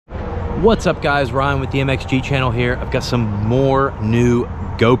What's up guys, Ryan with the MXG channel here. I've got some more new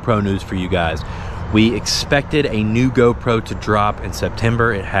GoPro news for you guys. We expected a new GoPro to drop in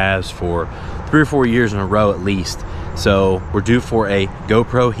September. It has for 3 or 4 years in a row at least. So we're due for a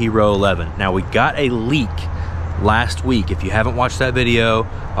GoPro Hero 11. Now we got a leak last week. If you haven't watched that video,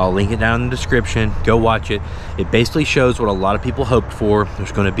 I'll link it down in the description. Go watch it. It basically shows what a lot of people hoped for.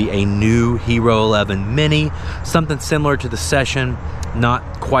 There's going to be a new Hero 11 Mini, something similar to the Session.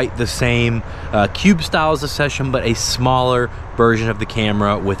 Not quite the same cube style as the Session, but a smaller version of the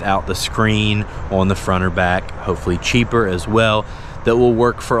camera without the screen on the front or back. Hopefully cheaper as well. That will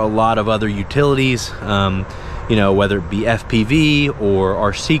work for a lot of other utilities. You know, whether it be FPV or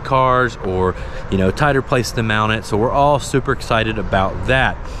RC cars or, you know, tighter place to mount it. So we're all super excited about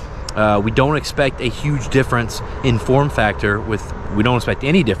that. We don't expect a huge difference in form factor we don't expect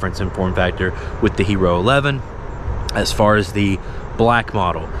any difference in form factor with the Hero 11 as far as the black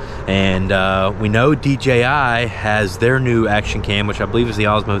model. And we know DJI has their new action cam, which I believe is the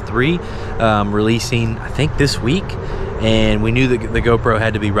Osmo 3, releasing I think this week. And we knew that the GoPro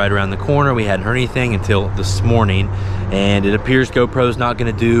had to be right around the corner. We hadn't heard anything until this morning, and it appears GoPro's not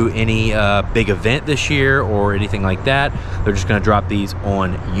going to do any big event this year or anything like that. They're just going to drop these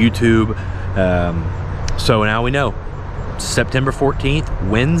on YouTube. So now we know September 14th,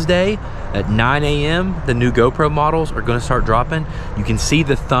 Wednesday at 9 a.m. the new GoPro models are going to start dropping. You can see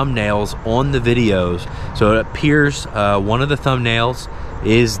the thumbnails on the videos. So it appears one of the thumbnails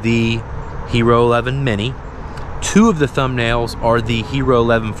is the Hero 11 Mini. 2 of the thumbnails are the Hero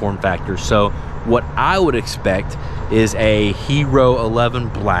 11 form factor. So what I would expect is a Hero 11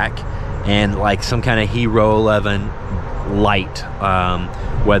 black and like some kind of Hero 11 light,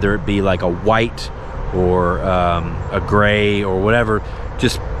 whether it be like a white or a gray or whatever.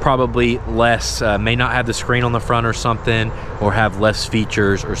 Just probably less, may not have the screen on the front or something, or have less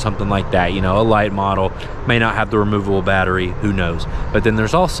features or something like that. You know, a light model may not have the removable battery, who knows. But then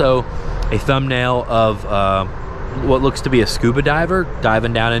there's also a thumbnail of what looks to be a scuba diver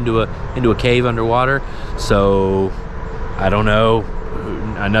diving down into a cave underwater. So I don't know,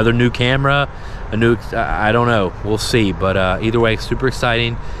 another new camera, I don't know, we'll see. But either way, super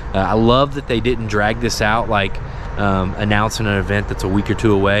exciting. I love that they didn't drag this out like announcing an event that's a week or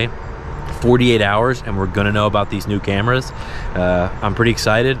two away. 48 hours and we're gonna know about these new cameras. I'm pretty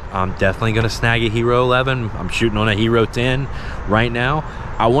excited. I'm definitely gonna snag a Hero 11. I'm shooting on a Hero 10 right now.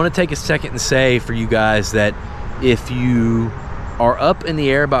 I want to take a second and say for you guys that if you are up in the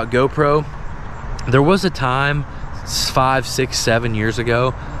air about GoPro, there was a time 5, 6, 7 years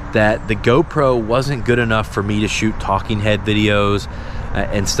ago that the GoPro wasn't good enough for me to shoot talking head videos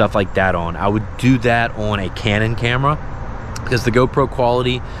and stuff like that on. I would do that on a Canon camera because the GoPro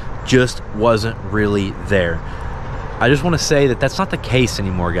quality just wasn't really there. I just want to say that that's not the case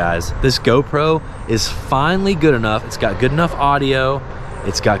anymore, guys. This GoPro is finally good enough. It's got good enough audio.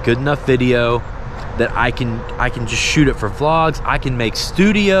 It's got good enough video that I can just shoot it for vlogs. I can make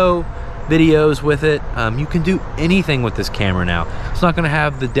studio videos with it. You can do anything with this camera now. It's not going to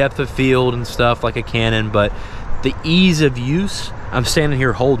have the depth of field and stuff like a Canon, but the ease of use. I'm standing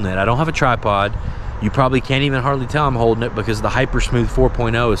here holding it. I don't have a tripod. You probably can't even hardly tell I'm holding it because the Hypersmooth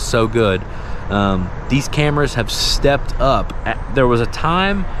 4.0 is so good. These cameras have stepped up. There was a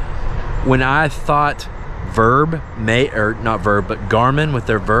time when I thought Garmin with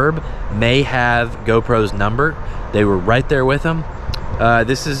their Verb may have GoPro's number. They were right there with them.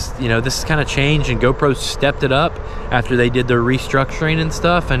 This is kind of changed, and GoPro stepped it up after they did their restructuring and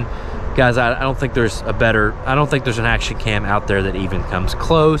stuff. And guys, I don't think there's an action cam out there that even comes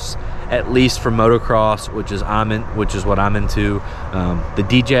close, at least for motocross, which is what I'm into. The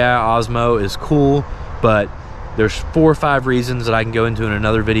DJI Osmo is cool, but there's 4 or 5 reasons that I can go into in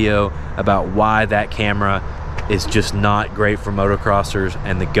another video about why that camera is just not great for motocrossers,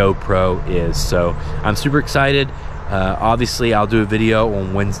 and the GoPro is. So I'm super excited. Obviously I'll do a video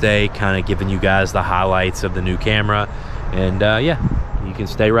on Wednesday kind of giving you guys the highlights of the new camera. And yeah, you can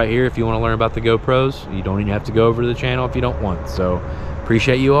stay right here if you want to learn about the GoPros. You don't even have to go over to the channel if you don't want. So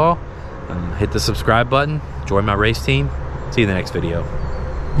appreciate you all. Hit the subscribe button, join my race team. See you in the next video.